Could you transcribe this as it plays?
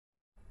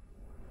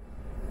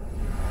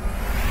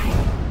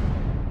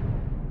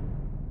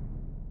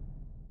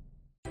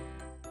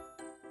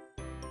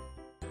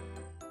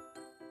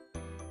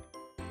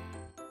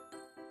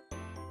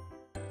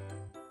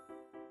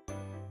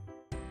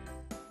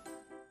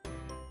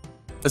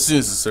As soon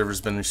as the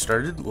server's been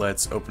restarted,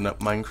 let's open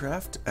up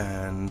Minecraft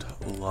and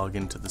log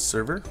into the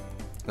server.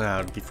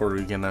 Before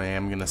we begin, I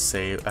am going to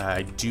say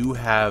I do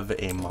have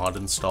a mod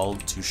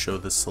installed to show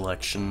the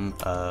selection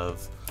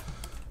of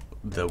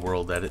the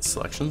world edit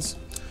selections.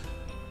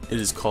 It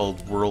is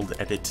called World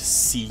Edit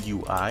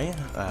CUI,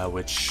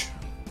 which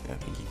I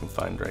think you can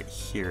find right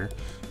here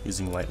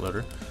using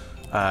Lightloader.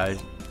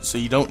 So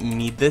you don't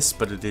need this,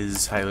 but it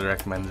is highly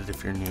recommended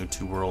if you're new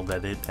to World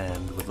Edit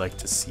and would like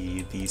to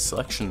see these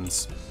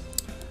selections.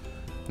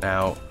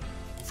 Now,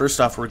 first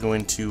off, we're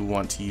going to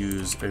want to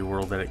use a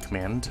world edit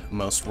command.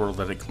 Most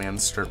world edit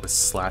commands start with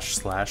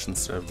 //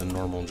 instead of the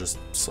normal just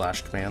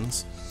 /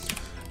 commands.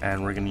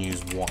 And we're going to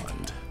use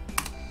wand.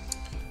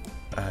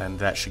 And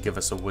that should give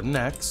us a wooden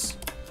X.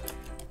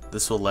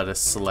 This will let us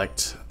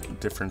select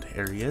different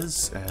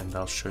areas, and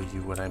I'll show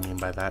you what I mean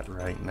by that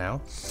right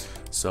now.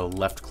 So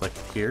left click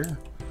here,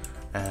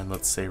 and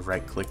let's say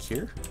right click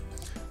here.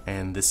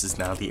 And this is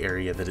now the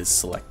area that is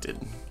selected.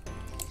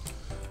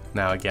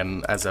 Now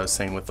again, as I was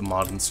saying with the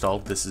mod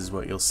installed, this is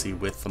what you'll see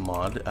with the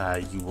mod.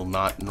 You will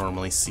not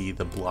normally see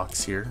the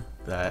blocks here,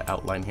 the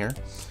outline here.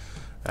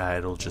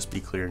 It'll just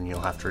be clear and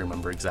you'll have to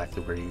remember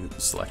exactly where you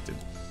selected.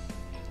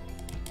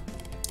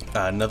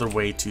 Another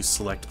way to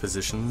select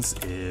positions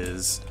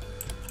is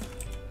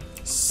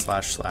 /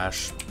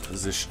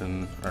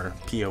 position or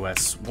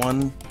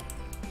POS1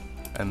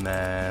 and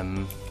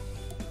then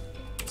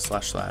 /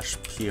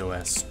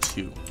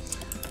 POS2.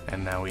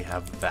 And now we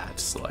have that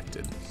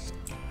selected.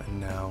 And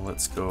now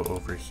let's go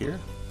over here.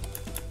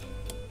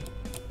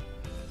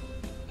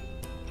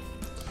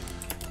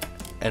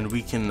 And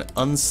we can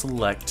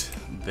unselect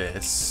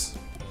this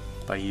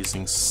by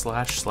using /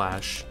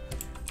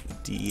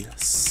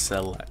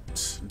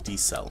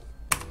 desel.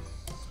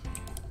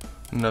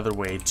 Another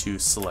way to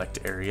select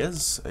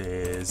areas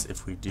is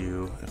if we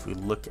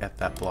look at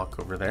that block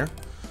over there,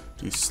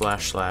 do /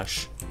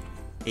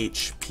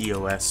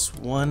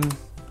 HPOS1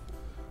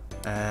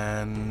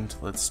 and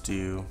let's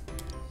do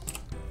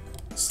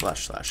 /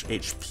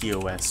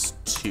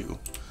 HPOS2.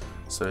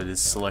 So it has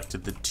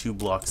selected the two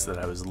blocks that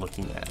I was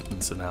looking at,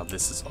 and so now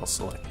this is all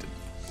selected.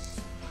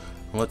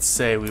 Let's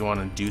say we want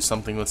to do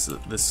something with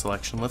this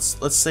selection.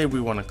 Let's say we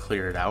want to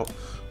clear it out.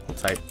 We'll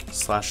type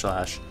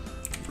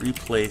 /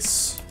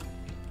 replace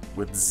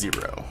with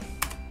 0.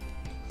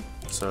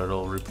 So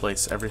it'll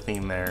replace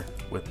everything there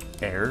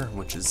with air,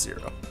 which is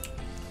 0.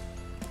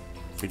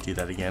 If we do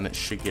that again, it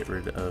should get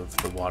rid of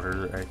the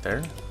water right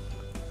there.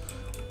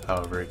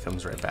 However, it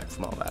comes right back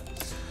from all that.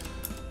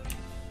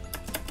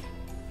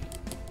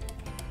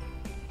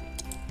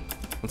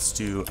 Let's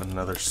do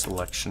another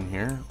selection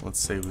here. Let's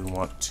say we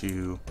want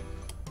to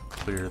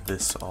clear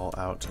this all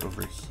out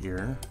over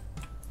here.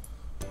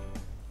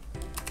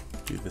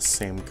 Do the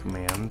same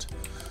command.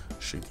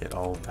 Should get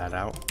all of that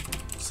out.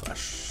 /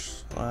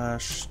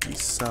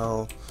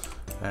 desel,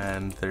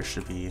 and there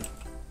should be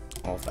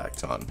all that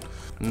gone.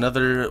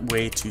 Another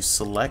way to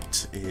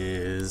select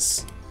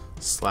is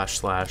 /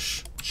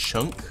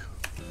 chunk,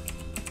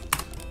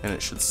 and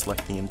it should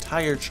select the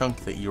entire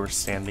chunk that you're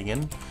standing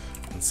in.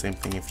 And same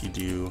thing if you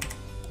do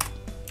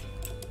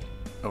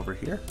over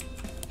here.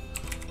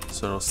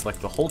 So it'll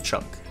select the whole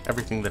chunk,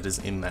 everything that is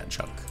in that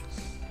chunk.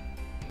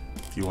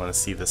 If you want to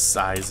see the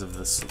size of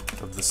the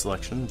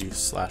selection, do /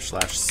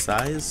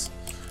 size,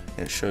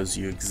 and it shows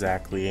you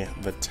exactly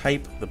the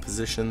type, the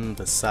position,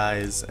 the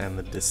size, and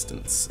the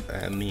distance,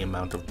 and the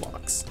amount of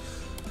blocks.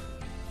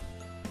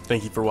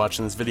 Thank you for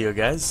watching this video,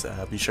 guys.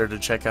 Be sure to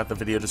check out the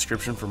video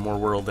description for more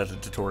world edit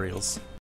tutorials.